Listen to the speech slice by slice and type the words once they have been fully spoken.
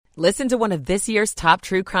Listen to one of this year's top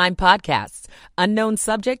true crime podcasts. Unknown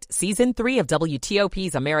Subject, Season 3 of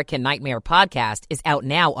WTOP's American Nightmare podcast is out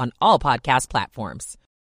now on all podcast platforms.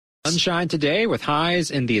 Sunshine today with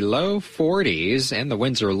highs in the low 40s, and the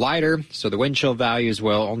winds are lighter, so the wind chill values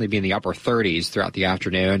will only be in the upper 30s throughout the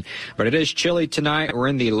afternoon. But it is chilly tonight. We're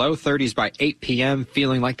in the low 30s by 8 p.m.,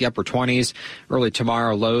 feeling like the upper 20s. Early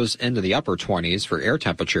tomorrow, lows into the upper 20s for air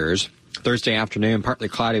temperatures. Thursday afternoon, partly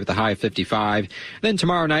cloudy with a high of 55. Then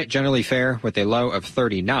tomorrow night, generally fair with a low of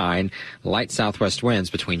 39. Light southwest winds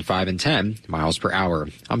between 5 and 10 miles per hour.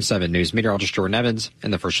 I'm 7 News meteorologist Jordan Evans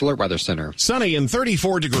in the First Alert Weather Center. Sunny and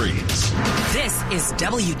 34 degrees. This is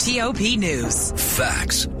WTOP News.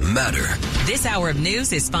 Facts matter. This hour of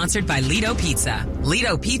news is sponsored by Lido Pizza.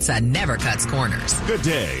 Lido Pizza never cuts corners. Good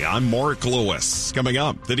day. I'm Mark Lewis. Coming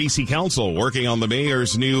up, the D.C. Council working on the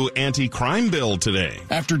mayor's new anti-crime bill today.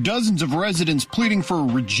 After dozens of residents pleading for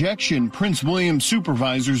rejection, Prince William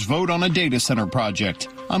supervisors vote on a data center project.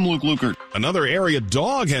 I'm Luke Lukert. Another area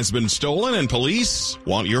dog has been stolen and police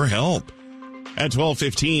want your help. At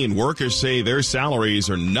 12:15, workers say their salaries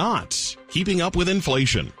are not keeping up with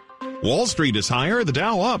inflation. Wall Street is higher, the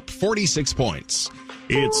Dow up 46 points.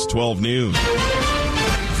 It's 12 noon.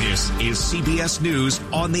 This is CBS News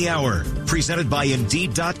on the Hour, presented by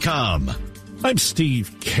Indeed.com. I'm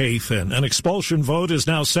Steve Kathan. An expulsion vote is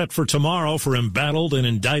now set for tomorrow for embattled and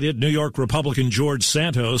indicted New York Republican George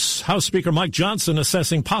Santos. House Speaker Mike Johnson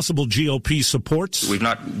assessing possible GOP supports. We've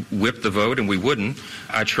not whipped the vote, and we wouldn't.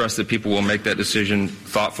 I trust that people will make that decision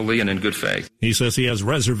thoughtfully and in good faith. He says he has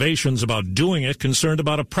reservations about doing it, concerned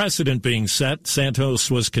about a precedent being set.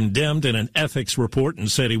 Santos was condemned in an ethics report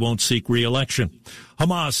and said he won't seek re-election.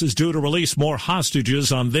 Hamas is due to release more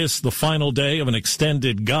hostages on this, the final day of an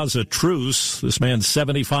extended Gaza truce. This man's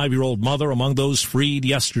 75-year-old mother among those freed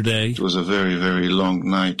yesterday. It was a very, very long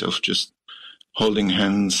night of just holding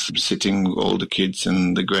hands, sitting with all the kids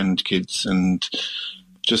and the grandkids and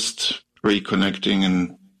just reconnecting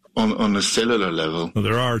and on a cellular level.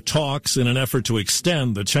 There are talks in an effort to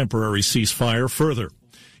extend the temporary ceasefire further.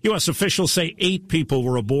 U.S. officials say 8 people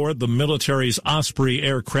were aboard the military's Osprey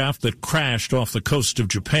aircraft that crashed off the coast of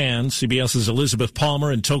Japan. CBS's Elizabeth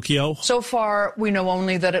Palmer in Tokyo. So far, we know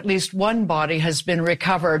only that at least one body has been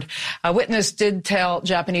recovered. A witness did tell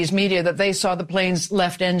Japanese media that they saw the plane's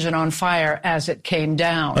left engine on fire as it came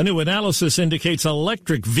down. A new analysis indicates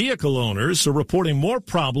electric vehicle owners are reporting more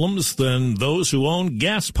problems than those who own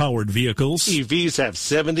gas-powered vehicles. EVs have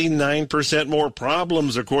 79% more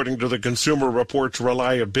problems, according to the Consumer Reports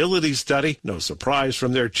Reliability study. No surprise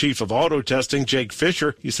from their chief of auto testing, Jake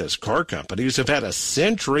Fisher. He says car companies have had a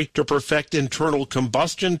century to perfect internal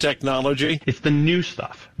combustion technology. It's the new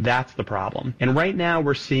stuff. That's the problem. And right now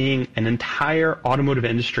we're seeing an entire automotive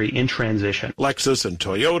industry in transition. Lexus and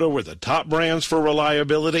Toyota were the top brands for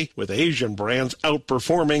reliability, with Asian brands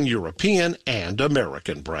outperforming European and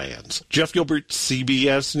American brands. Jeff Gilbert,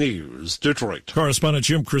 CBS News, Detroit. Correspondent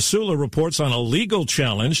Jim Krasula reports on a legal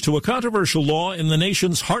challenge to a controversial law in the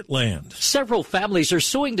nation's heartland. Several families are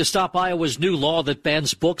suing to stop Iowa's new law that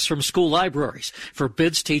bans books from school libraries,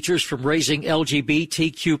 forbids teachers from raising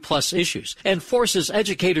LGBTQ plus issues, and forces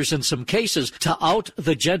educators in some cases to out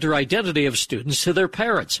the gender identity of students to their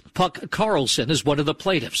parents. Puck Carlson is one of the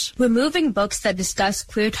plaintiffs. Removing books that discuss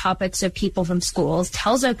queer topics or people from schools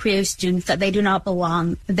tells our queer students that they do not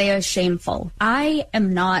belong. They are shameful. I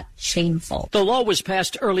am not shameful. The law was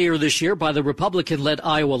passed earlier this year by the Republican-led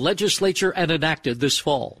Iowa legislature and enacted this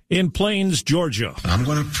fall. In Plains, Georgia. I'm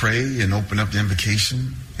going to pray and open up the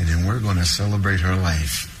invocation, and then we're going to celebrate her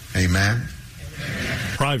life. Amen.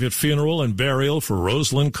 Private funeral and burial for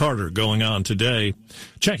Rosalind Carter going on today.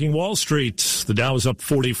 Checking Wall Street, the Dow is up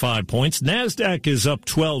 45 points. NASDAQ is up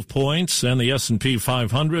 12 points, and the S&P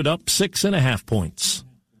 500 up 6.5 points.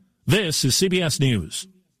 This is CBS News.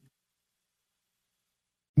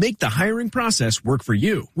 Make the hiring process work for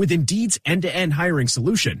you. With Indeed's end-to-end hiring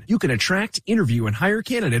solution, you can attract, interview, and hire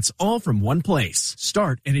candidates all from one place.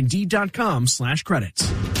 Start at Indeed.com/credits.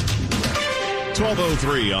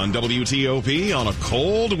 12:03 on WTOP on a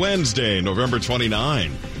cold Wednesday, November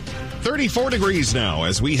 29. 34 degrees now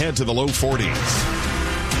as we head to the low 40s.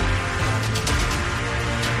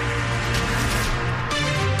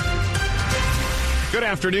 Good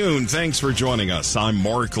afternoon. Thanks for joining us. I'm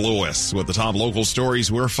Mark Lewis with the top local stories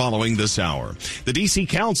we're following this hour. The D.C.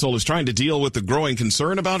 Council is trying to deal with the growing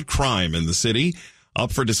concern about crime in the city.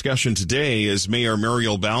 Up for discussion today is Mayor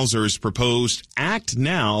Muriel Bowser's proposed Act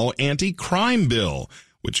Now anti-crime bill,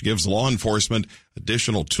 which gives law enforcement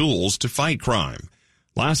additional tools to fight crime.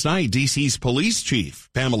 Last night, D.C.'s police chief,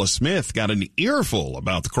 Pamela Smith, got an earful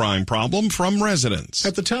about the crime problem from residents.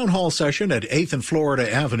 At the town hall session at 8th and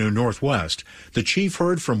Florida Avenue Northwest, the chief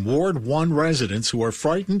heard from Ward 1 residents who are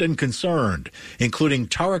frightened and concerned, including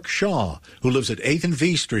Tarek Shaw, who lives at 8th and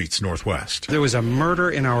V Streets Northwest. There was a murder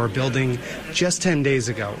in our building just 10 days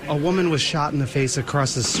ago. A woman was shot in the face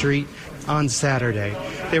across the street on Saturday.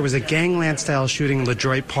 There was a gangland-style shooting in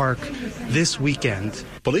LaDroit Park this weekend.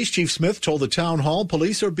 Police Chief Smith told the town hall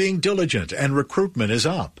police are being diligent and recruitment is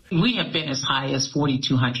up. We have been as high as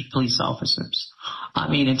 4,200 police officers.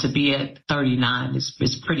 And to be at 39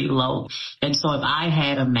 is pretty low. And so if I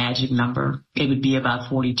had a magic number, it would be about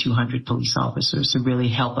 4,200 police officers to really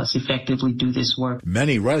help us effectively do this work.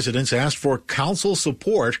 Many residents asked for council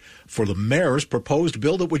support for the mayor's proposed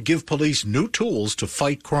bill that would give police new tools to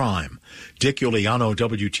fight crime. Dick Iuliano,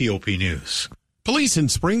 WTOP News. Police in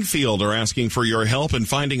Springfield are asking for your help in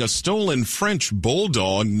finding a stolen French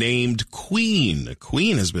bulldog named Queen.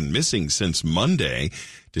 Queen has been missing since Monday.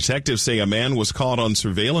 Detectives say a man was caught on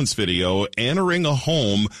surveillance video entering a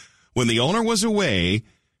home when the owner was away,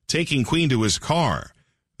 taking Queen to his car.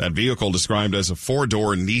 That vehicle described as a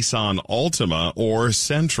 4-door Nissan Altima or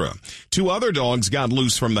Sentra. 2 other dogs got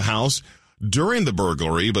loose from the house during the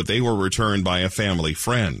burglary, but they were returned by a family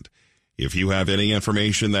friend. If you have any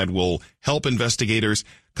information that will help investigators,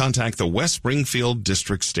 contact the West Springfield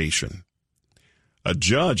District Station. A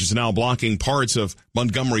judge is now blocking parts of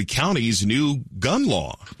Montgomery County's new gun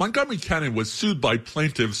law. Montgomery County was sued by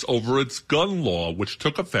plaintiffs over its gun law, which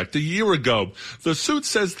took effect a year ago. The suit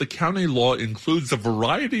says the county law includes a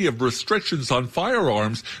variety of restrictions on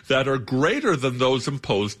firearms that are greater than those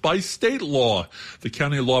imposed by state law. The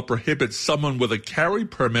county law prohibits someone with a carry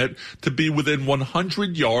permit to be within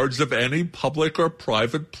 100 yards of any public or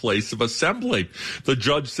private place of assembly. The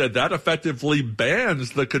judge said that effectively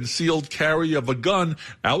bans the concealed carry of a gun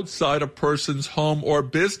outside a person's home or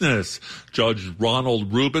business. Judge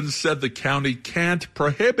Ronald Rubin said the county can't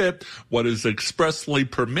prohibit what is expressly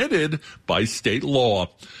permitted by state law.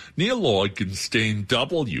 Neil Augenstein,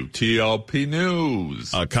 WTOP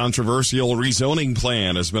News. A controversial rezoning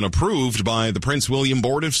plan has been approved by the Prince William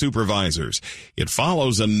Board of Supervisors. It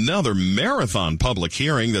follows another marathon public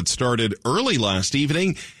hearing that started early last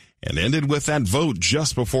evening and ended with that vote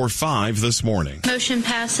just before 5 this morning. Motion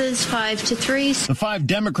passes 5-3. The 5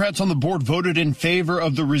 Democrats on the board voted in favor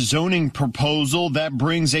of the rezoning proposal that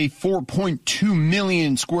brings a 4.2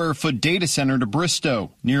 million square foot data center to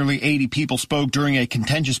Bristow. Nearly 80 people spoke during a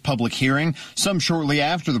contentious public hearing, some shortly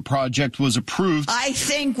after the project was approved. I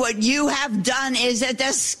think what you have done is a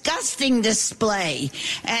disgusting display.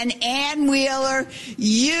 And Ann Wheeler,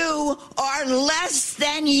 you are less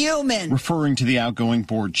than human. Referring to the outgoing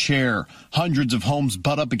board chair. Hundreds of homes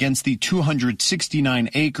butt up against the 269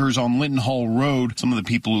 acres on Linton Hall Road. Some of the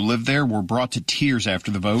people who live there were brought to tears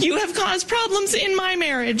after the vote. You have caused problems in my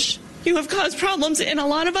marriage. You have caused problems in a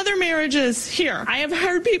lot of other marriages here. I have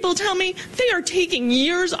heard people tell me they are taking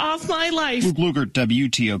years off my life. Luke Lugert,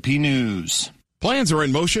 WTOP News. Plans are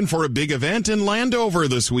in motion for a big event in Landover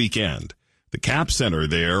this weekend. The Cap Center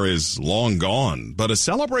there is long gone, but a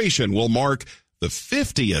celebration will mark the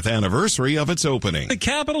 50th anniversary of its opening. The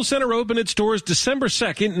Capitol Center opened its doors December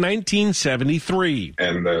 2nd, 1973.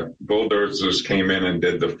 And the bulldozers came in and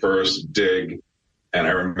did the first dig. And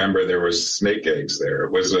I remember there was snake eggs there.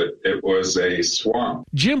 It was a swamp.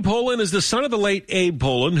 Jim Poland is the son of the late Abe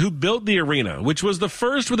Poland, who built the arena, which was the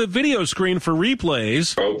first with a video screen for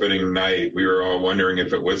replays. Opening night, we were all wondering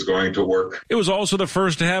if it was going to work. It was also the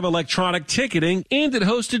first to have electronic ticketing, and it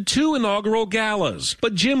hosted 2 inaugural galas.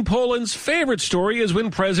 But Jim Poland's favorite story is when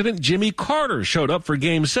President Jimmy Carter showed up for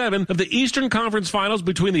Game 7 of the Eastern Conference Finals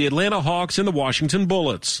between the Atlanta Hawks and the Washington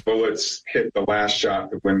Bullets. Bullets hit the last shot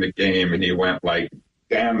to win the game, and he went like,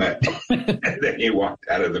 damn it. And then he walked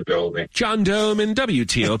out of the building. John Dome in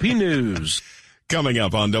WTOP News. Coming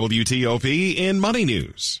up on WTOP in Money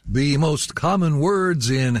News. The most common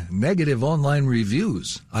words in negative online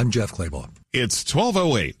reviews. I'm Jeff Claybaugh. It's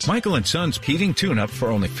 12:08. Michael and Son's heating tune-up for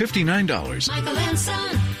only $59. Michael and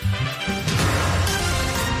Son.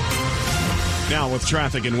 Now with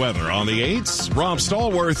traffic and weather on the 8s, Rob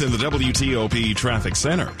Stallworth in the WTOP Traffic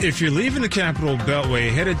Center. If you're leaving the Capitol Beltway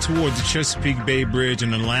headed towards the Chesapeake Bay Bridge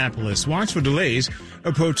in Annapolis, watch for delays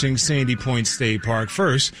approaching Sandy Point State Park.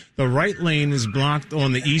 First, the right lane is blocked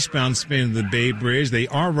on the eastbound span of the Bay Bridge. They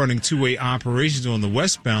are running two-way operations on the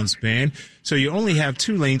westbound span, so you only have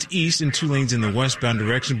 2 lanes east and 2 lanes in the westbound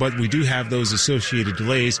direction, but we do have those associated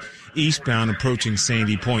delays eastbound approaching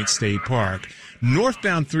Sandy Point State Park.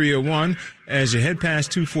 Northbound 301 As you head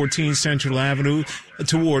past 214 Central Avenue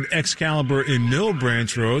toward Excalibur and Mill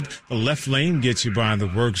Branch Road, the left lane gets you by the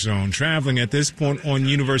work zone. Traveling at this point on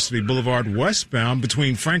University Boulevard westbound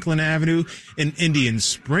between Franklin Avenue and Indian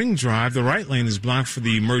Spring Drive, the right lane is blocked for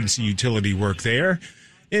the emergency utility work there.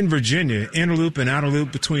 In Virginia, inner loop and outer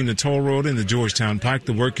loop between the toll road and the Georgetown Pike,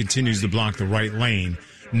 the work continues to block the right lane.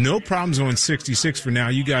 No problems on 66 for now.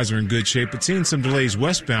 You guys are in good shape, but seeing some delays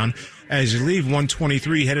westbound as you leave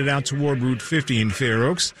 123 headed out toward Route 50 in Fair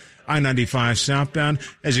Oaks. I-95 southbound.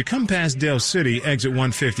 As you come past Dale City, exit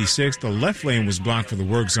 156, the left lane was blocked for the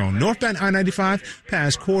work zone. Northbound I-95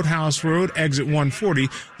 past Courthouse Road, exit 140,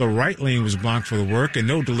 the right lane was blocked for the work, and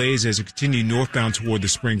no delays as you continue northbound toward the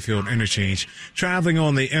Springfield interchange. Traveling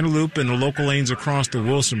on the inner loop and the local lanes across the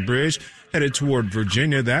Wilson Bridge, headed toward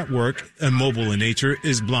Virginia, that work, immobile in nature,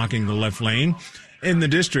 is blocking the left lane. In the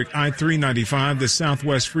district, I-395, the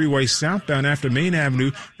Southwest Freeway southbound after Main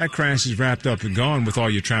Avenue, that crash is wrapped up and gone with all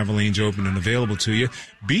your travel lanes open and available to you.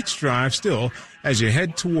 Beach Drive still, as you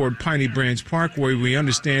head toward Piney Branch Parkway, we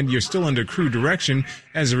understand you're still under crew direction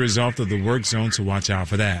as a result of the work zone, so watch out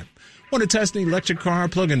for that. Want to test an electric car?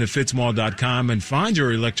 Plug into fitzmall.com and find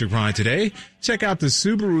your electric ride today. Check out the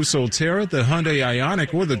Subaru Solterra, the Hyundai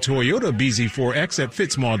Ioniq, or the Toyota BZ4X at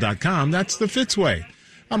fitzmall.com. That's the Fitz way.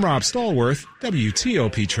 I'm Rob Stallworth,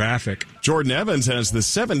 WTOP Traffic. Jordan Evans has the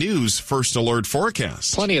 7 News First Alert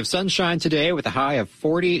forecast. Plenty of sunshine today with a high of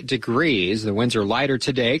 40 degrees. The winds are lighter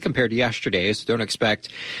today compared to yesterday, so don't expect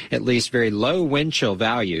at least very low wind chill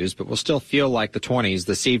values, but we'll still feel like the 20s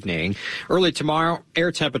this evening. Early tomorrow,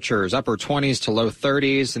 air temperatures upper 20s to low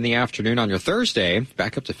 30s. In the afternoon on your Thursday,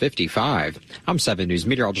 back up to 55. I'm 7 News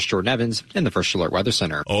meteorologist Jordan Evans in the First Alert Weather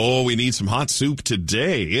Center. Oh, we need some hot soup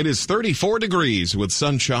today. It is 34 degrees with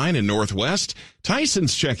sunshine in Northwest.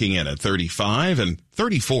 Tyson's checking in at 35 and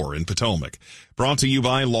 34 in Potomac. Brought to you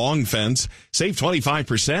by Long Fence. Save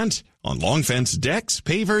 25% on Long Fence decks,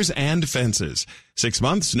 pavers, and fences. 6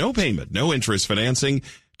 months, no payment, no interest financing.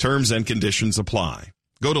 Terms and conditions apply.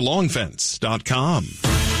 Go to longfence.com.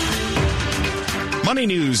 Money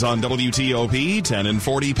news on WTOP, 10 and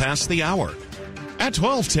 40 past the hour. At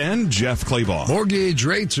 12:10, Jeff Claybaugh. Mortgage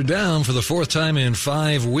rates are down for the 4th time in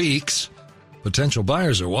 5 weeks. Potential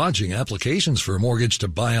buyers are watching. Applications for a mortgage to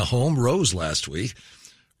buy a home rose last week.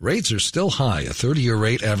 Rates are still high. A 30-year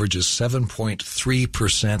rate averages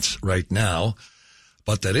 7.3% right now,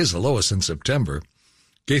 but that is the lowest in September.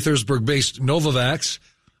 Gaithersburg-based Novavax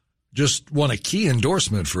just won a key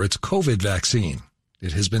endorsement for its COVID vaccine.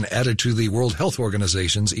 It has been added to the World Health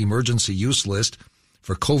Organization's emergency use list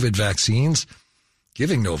for COVID vaccines,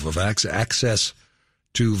 giving Novavax access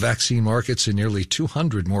to vaccine markets in nearly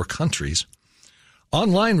 200 more countries.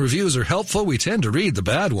 Online reviews are helpful. We tend to read the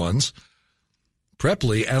bad ones.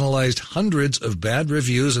 Preply analyzed hundreds of bad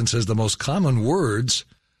reviews and says the most common words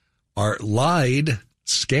are lied,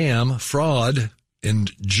 scam, fraud, and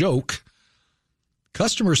joke.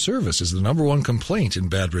 Customer service is the number one complaint in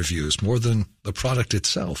bad reviews, more than the product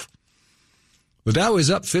itself. The Dow is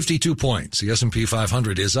up 52 points. The S&P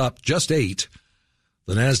 500 is up just 8.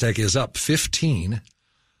 The NASDAQ is up 15.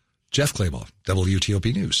 Jeff Claybaugh,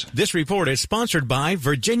 WTOP News. This report is sponsored by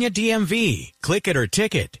Virginia DMV. Click it or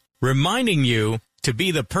ticket. Reminding you to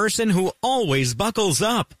be the person who always buckles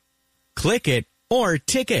up. Click it or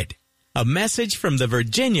ticket. A message from the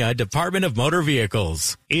Virginia Department of Motor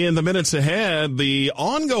Vehicles. In the minutes ahead, the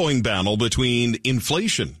ongoing battle between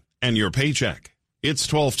inflation and your paycheck. It's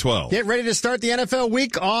 12:12. Get ready to start the NFL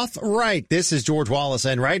week off right. This is George Wallace,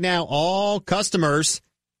 and right now all customers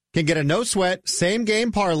can get a no-sweat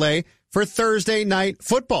same-game parlay for Thursday night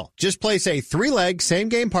football. Just place a 3-leg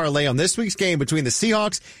same-game parlay on this week's game between the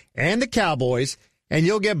Seahawks and the Cowboys, and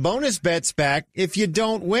you'll get bonus bets back if you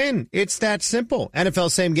don't win. It's that simple.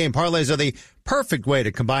 NFL same-game parlays are the perfect way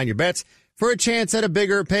to combine your bets for a chance at a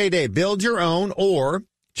bigger payday. Build your own or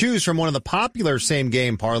choose from one of the popular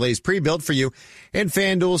same-game parlays pre-built for you in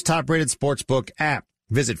FanDuel's top-rated sportsbook app.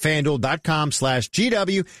 Visit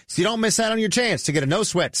FanDuel.com/GW so you don't miss out on your chance to get a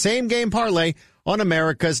no-sweat same-game parlay on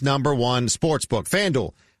America's #1 sportsbook.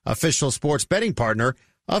 FanDuel, official sports betting partner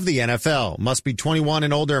of the NFL. Must be 21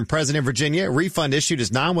 and older and present in Virginia. Refund issued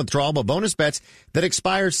as non-withdrawable bonus bets that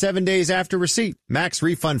expire 7 days after receipt. Max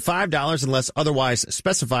refund $5 unless otherwise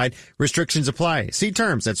specified. Restrictions apply. See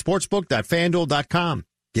terms at sportsbook.fanduel.com.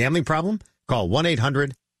 Gambling problem? Call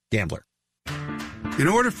 1-800-GAMBLER. In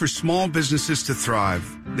order for small businesses to thrive,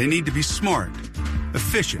 they need to be smart,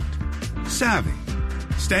 efficient, savvy,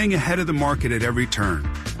 staying ahead of the market at every turn,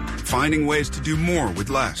 finding ways to do more with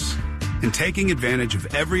less, and taking advantage of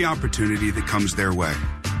every opportunity that comes their way.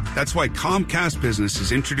 That's why Comcast Business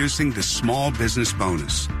is introducing the Small Business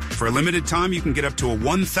Bonus. For a limited time, you can get up to a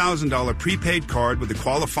 $1,000 prepaid card with a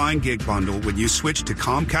qualifying gig bundle when you switch to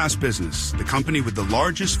Comcast Business, the company with the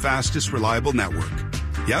largest, fastest, reliable network.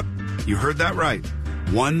 Yep, you heard that right.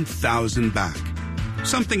 1,000 back.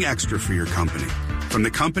 Something extra for your company. From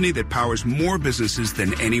the company that powers more businesses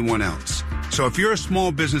than anyone else. So if you're a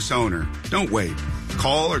small business owner, don't wait.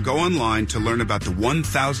 Call or go online to learn about the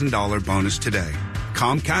 $1,000 bonus today.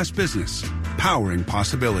 Comcast Business, powering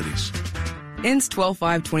possibilities. Ends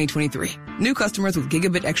 12/5/2023. New customers with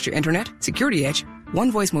Gigabit Extra Internet, Security Edge,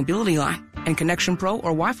 One Voice Mobility Line, and Connection Pro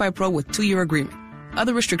or Wi-Fi Pro with 2-year agreement.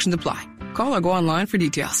 Other restrictions apply. Call or go online for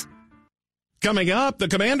details. Coming up, the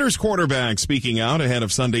Commanders quarterback speaking out ahead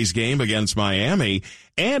of Sunday's game against Miami,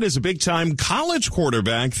 and as a big-time college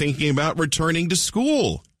quarterback thinking about returning to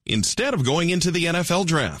school instead of going into the NFL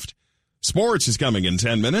draft. Sports is coming in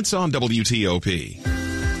 10 minutes on WTOP.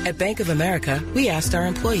 At Bank of America, we asked our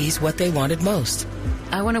employees what they wanted most.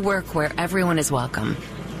 I want to work where everyone is welcome.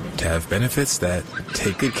 To have benefits that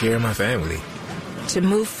take good care of my family. To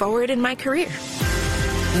move forward in my career.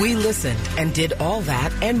 We listened and did all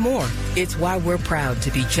that and more. It's why we're proud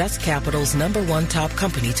to be Just Capital's #1 top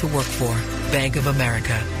company to work for. Bank of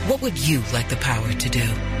America. What would you like the power to do?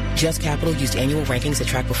 Just Capital used annual rankings to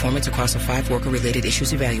track performance across the 5 worker-related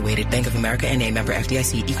issues evaluated. Bank of America N.A. member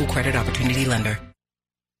FDIC, equal credit opportunity lender.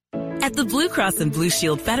 At the Blue Cross and Blue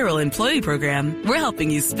Shield Federal Employee Program, we're helping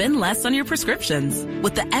you spend less on your prescriptions.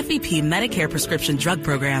 With the FEP Medicare Prescription Drug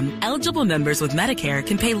Program, eligible members with Medicare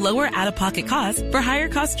can pay lower out-of-pocket costs for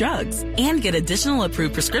higher-cost drugs and get additional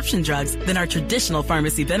approved prescription drugs than our traditional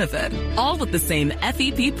pharmacy benefit, all with the same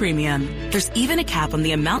FEP premium. There's even a cap on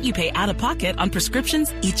the amount you pay out-of-pocket on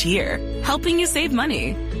prescriptions each year, helping you save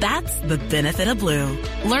money. That's the benefit of Blue.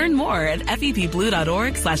 Learn more at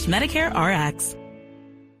fepblue.org/MedicareRx.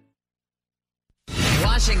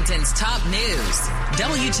 Washington's top news,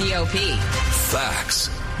 WTOP. Facts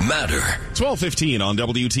matter. 12:15 on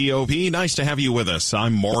WTOP. Nice to have you with us.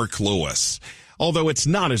 I'm Mark Lewis. Although it's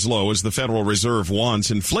not as low as the Federal Reserve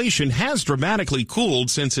wants, inflation has dramatically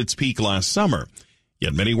cooled since its peak last summer.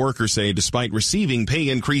 Yet many workers say despite receiving pay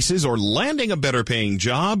increases or landing a better paying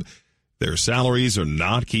job, their salaries are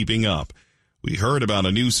not keeping up. We heard about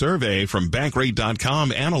a new survey from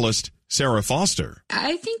Bankrate.com analyst Sarah Foster.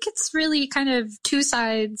 I think it's really kind of two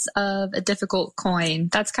sides of a difficult coin.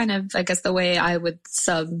 That's kind of, I guess, the way I would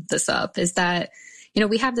sum this up is that,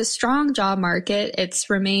 we have this strong job market. It's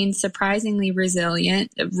remained surprisingly resilient,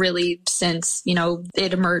 really, since,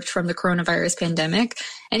 it emerged from the coronavirus pandemic.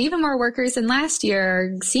 And even more workers than last year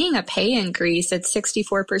are seeing a pay increase at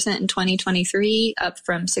 64% in 2023, up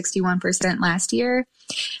from 61% last year.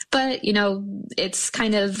 But, it's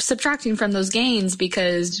kind of subtracting from those gains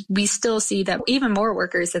because we still see that even more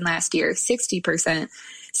workers than last year, 60%,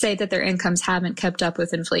 say that their incomes haven't kept up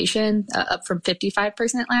with inflation, up from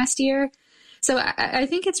 55% last year. So I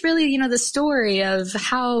think it's really, the story of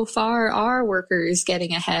how far are workers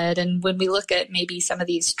getting ahead. And when we look at maybe some of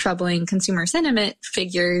these troubling consumer sentiment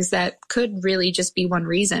figures, that could really just be one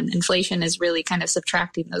reason. Inflation is really kind of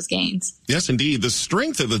subtracting those gains. Yes, indeed. The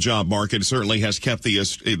strength of the job market certainly has kept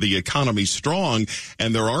the economy strong.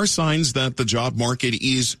 And there are signs that the job market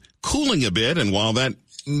is cooling a bit. And while that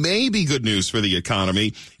may be good news for the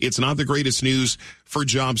economy, it's not the greatest news for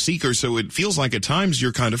job seekers. So it feels like at times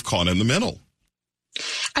you're kind of caught in the middle.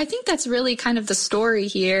 I think that's really kind of the story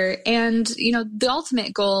here. And, the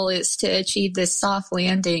ultimate goal is to achieve this soft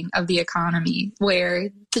landing of the economy where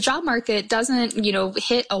the job market doesn't,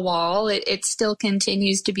 hit a wall. It still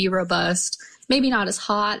continues to be robust. Maybe not as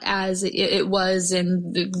hot as it was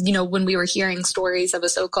in, when we were hearing stories of a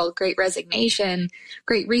so-called great resignation,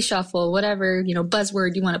 great reshuffle, whatever,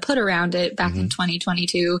 buzzword you want to put around it back in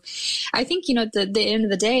 2022. I think, at the end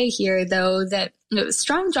of the day here, though, that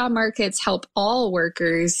strong job markets help all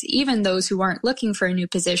workers, even those who aren't looking for a new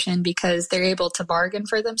position because they're able to bargain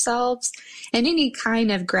for themselves. And any kind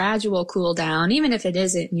of gradual cool down, even if it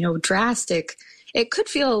isn't, drastic, it could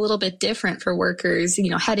feel a little bit different for workers,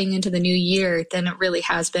 heading into the new year than it really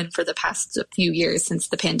has been for the past few years since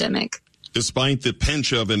the pandemic. Despite the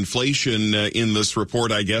pinch of inflation in this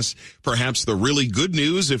report, I guess perhaps the really good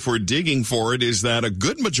news, if we're digging for it, is that a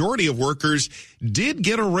good majority of workers did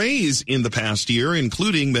get a raise in the past year,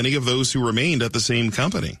 including many of those who remained at the same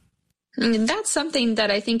company. And that's something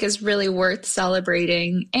that I think is really worth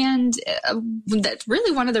celebrating. And that's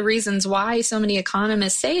really one of the reasons why so many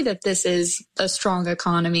economists say that this is a strong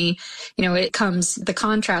economy. It comes the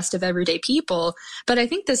contrast of everyday people. But I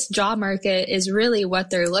think this job market is really what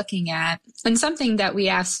they're looking at. And something that we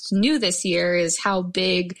asked new this year is how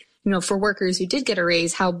big for workers who did get a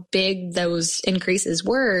raise, how big those increases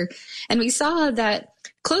were. And we saw that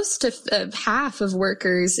close to half of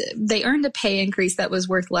workers, they earned a pay increase that was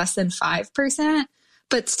worth less than 5%.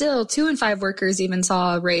 But still, 2 in 5 workers even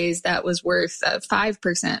saw a raise that was worth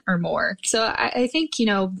 5% or more. So I think,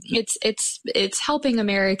 it's helping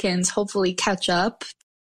Americans hopefully catch up.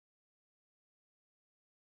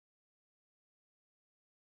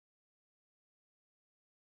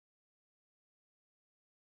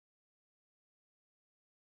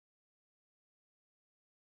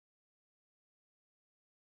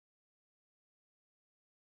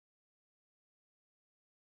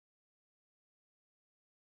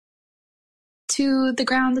 To the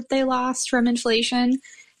ground that they lost from inflation.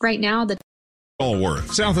 Right now,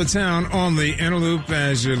 south of town on the inner loop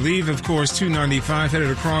as you leave, of course, 295 headed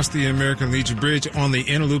across the American Legion Bridge on the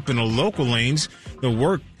inner loop in the local lanes. The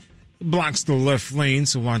work blocks the left lane,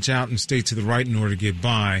 so watch out and stay to the right in order to get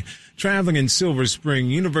by. Traveling in Silver Spring,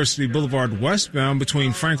 University Boulevard westbound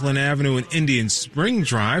between Franklin Avenue and Indian Spring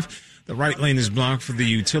Drive. The right lane is blocked for the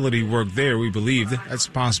utility work there. We believe that's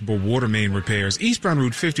possible water main repairs. Eastbound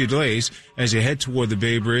Route 50 delays as you head toward the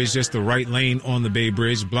Bay Bridge. Just the right lane on the Bay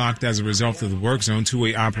Bridge blocked as a result of the work zone.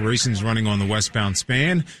 Two-way operations running on the westbound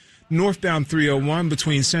span. Northbound 301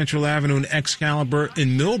 between Central Avenue and Excalibur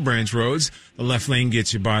and Mill Branch Roads. The left lane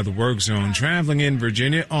gets you by the work zone. Traveling in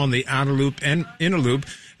Virginia on the outer loop and inner loop.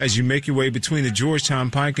 As you make your way between the Georgetown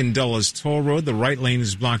Pike and Dulles Toll Road, the right lane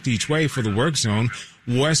is blocked each way for the work zone.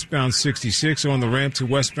 Westbound 66 on the ramp to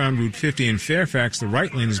westbound Route 50 in Fairfax, the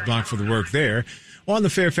right lane is blocked for the work there. On the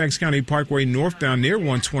Fairfax County Parkway northbound near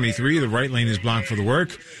 123, the right lane is blocked for the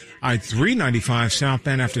work. I-395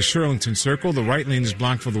 southbound after Shirlington Circle, the right lane is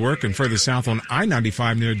blocked for the work. And further south on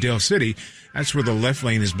I-95 near Dale City, that's where the left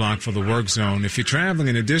lane is blocked for the work zone. If you're traveling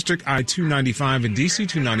in the district, I-295 and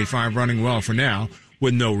DC-295 running well for now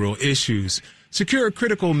with no real issues. Secure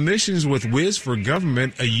critical missions with Wiz for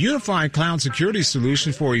Government, a unified cloud security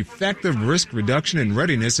solution for effective risk reduction and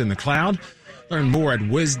readiness in the cloud. Learn more at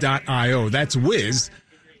wiz.io. That's Wiz,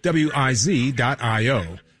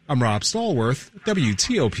 W-I-Z.io. I'm Rob Stallworth,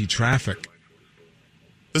 WTOP Traffic.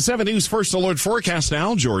 The 7 News First Alert forecast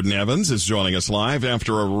now. Jordan Evans is joining us live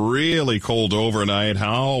after a really cold overnight.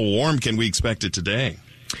 How warm can we expect it today?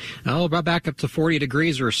 Oh, about back up to 40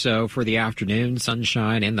 degrees or so for the afternoon,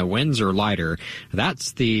 sunshine, and the winds are lighter.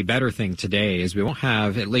 That's the better thing today, is we won't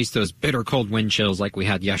have at least those bitter cold wind chills like we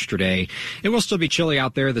had yesterday. It will still be chilly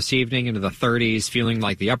out there this evening into the 30s, feeling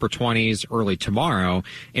like the upper 20s early tomorrow.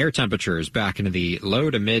 Air temperatures back into the low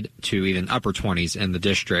to mid to even upper 20s in the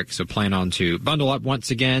district, so plan on to bundle up once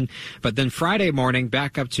again. But then Friday morning,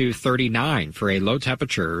 back up to 39 for a low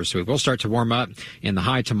temperature, so we will start to warm up in the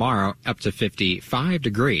high tomorrow, up to 55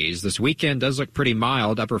 degrees. This weekend does look pretty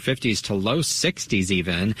mild, upper 50s to low 60s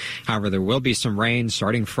even. However, there will be some rain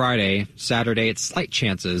starting Friday. Saturday, it's slight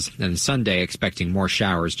chances, and Sunday expecting more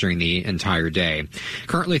showers during the entire day.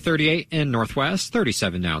 Currently 38 in Northwest,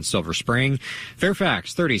 37 now in Silver Spring.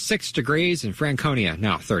 Fairfax, 36 degrees, and Franconia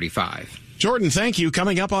now 35. Jordan, thank you.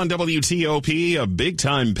 Coming up on WTOP, a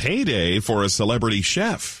big-time payday for a celebrity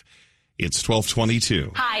chef. It's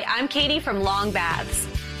 12:22. Hi, I'm Katie from Long Baths.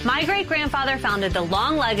 My great-grandfather founded the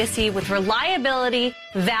Long legacy with reliability,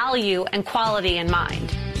 value, and quality in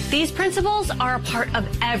mind. These principles are a part of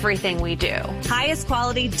everything we do. Highest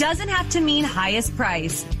quality doesn't have to mean highest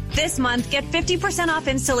price. This month, get 50% off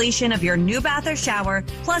installation of your new bath or shower,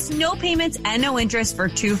 plus no payments and no interest for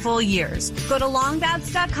 2 full years. Go to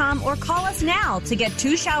longbaths.com or call us now to get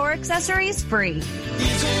 2 shower accessories free.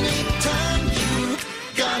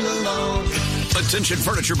 Attention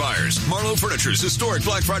furniture buyers. Marlowe Furniture's historic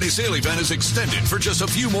Black Friday sale event is extended for just a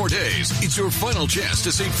few more days. It's your final chance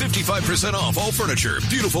to save 55% off all furniture.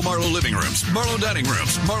 Beautiful Marlowe living rooms, Marlowe dining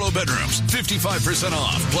rooms, Marlowe bedrooms, 55%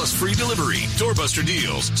 off, plus free delivery. Doorbuster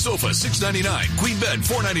deals. Sofa $6.99, queen bed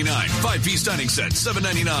 $4.99, 5-piece dining set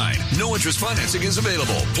 $7.99. No interest financing is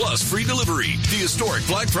available, plus free delivery. The historic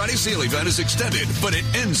Black Friday sale event is extended, but it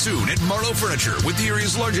ends soon at Marlowe Furniture with the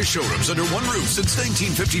area's largest showrooms under one roof since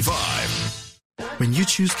 1955. When you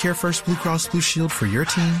choose Care First Blue Cross Blue Shield for your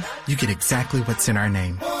team, you get exactly what's in our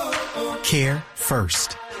name. Care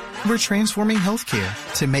First. We're transforming healthcare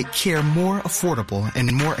to make care more affordable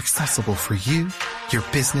and more accessible for you, your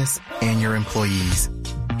business, and your employees.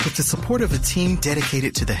 With the support of a team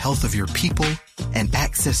dedicated to the health of your people and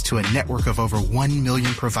access to a network of over 1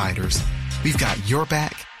 million providers, we've got your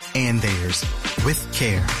back and theirs with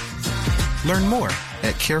care. Learn more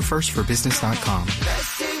at carefirstforbusiness.com.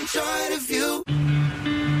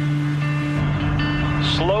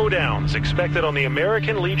 Slow slowdowns expected on the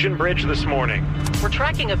American Legion Bridge this morning. We're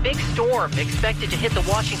tracking a big storm expected to hit the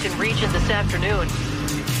Washington region this afternoon.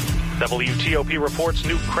 WTOP reports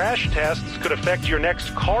new crash tests could affect your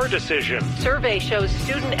next car decision. Survey shows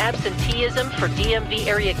student absenteeism for DMV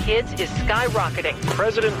area kids is skyrocketing.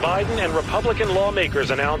 President Biden and Republican lawmakers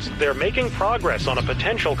announced they're making progress on a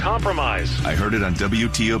potential compromise. I heard it on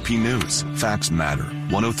WTOP News. Facts matter.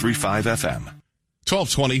 103.5 FM.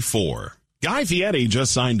 1224. Guy Fieri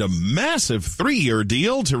just signed a massive 3-year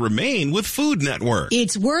deal to remain with Food Network.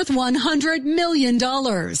 It's worth $100 million.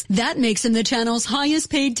 That makes him the channel's highest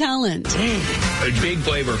paid talent. A big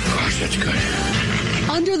flavor. Gosh, that's good.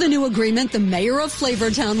 Under the new agreement, the mayor of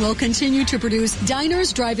Flavortown will continue to produce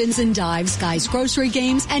Diners, Drive-Ins, and Dives, Guy's Grocery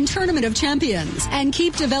Games, and Tournament of Champions, and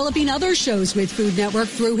keep developing other shows with Food Network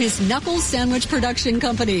through his Knuckles Sandwich Production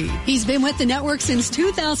Company. He's been with the network since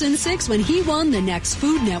 2006 when he won the next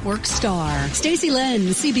Food Network star. Stacey Lynn,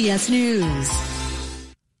 CBS News.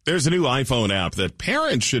 There's a new iPhone app that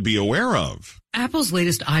parents should be aware of. Apple's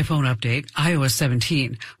latest iPhone update, iOS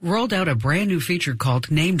 17, rolled out a brand new feature called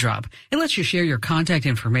Name Drop. It lets you share your contact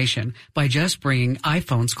information by just bringing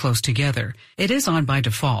iPhones close together. It is on by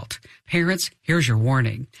default. Parents, here's your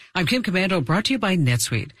warning. I'm Kim Commando, brought to you by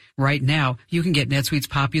NetSuite. Right now, you can get NetSuite's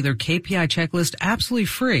popular KPI checklist absolutely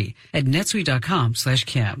free at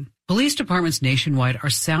netsuite.com/Kim. Police departments nationwide are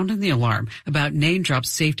sounding the alarm about name drop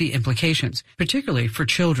safety implications, particularly for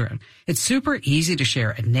children. It's super easy to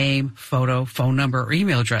share a name, photo, phone number, or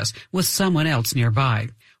email address with someone else nearby.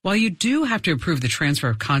 While you do have to approve the transfer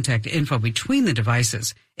of contact info between the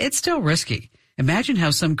devices, it's still risky. Imagine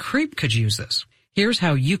how some creep could use this. Here's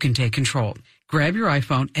how you can take control. Grab your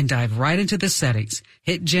iPhone and dive right into the settings.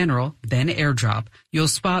 Hit General, then AirDrop. You'll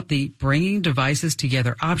spot the Bringing Devices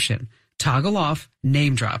Together option. Toggle off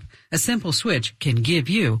Name Drop. A simple switch can give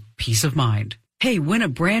you peace of mind. Hey, win a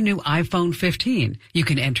brand new iPhone 15. You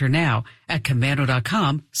can enter now at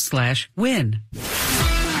commando.com/win.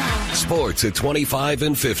 Sports at 25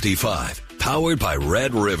 and 55. Powered by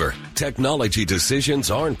Red River. Technology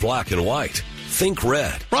decisions aren't black and white. Think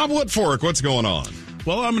red. Rob Whitfork, what's going on?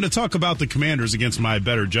 Well, I'm going to talk about the Commanders against my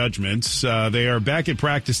better judgments. They are back at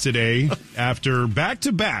practice today after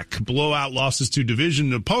back-to-back blowout losses to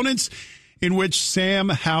division opponents in which Sam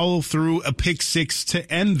Howell threw a pick six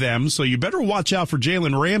to end them. So you better watch out for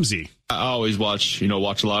Jalen Ramsey. I always watch a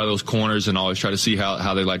lot of those corners and always try to see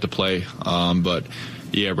how they like to play. But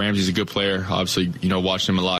yeah, Ramsey's a good player. Obviously, watched him a lot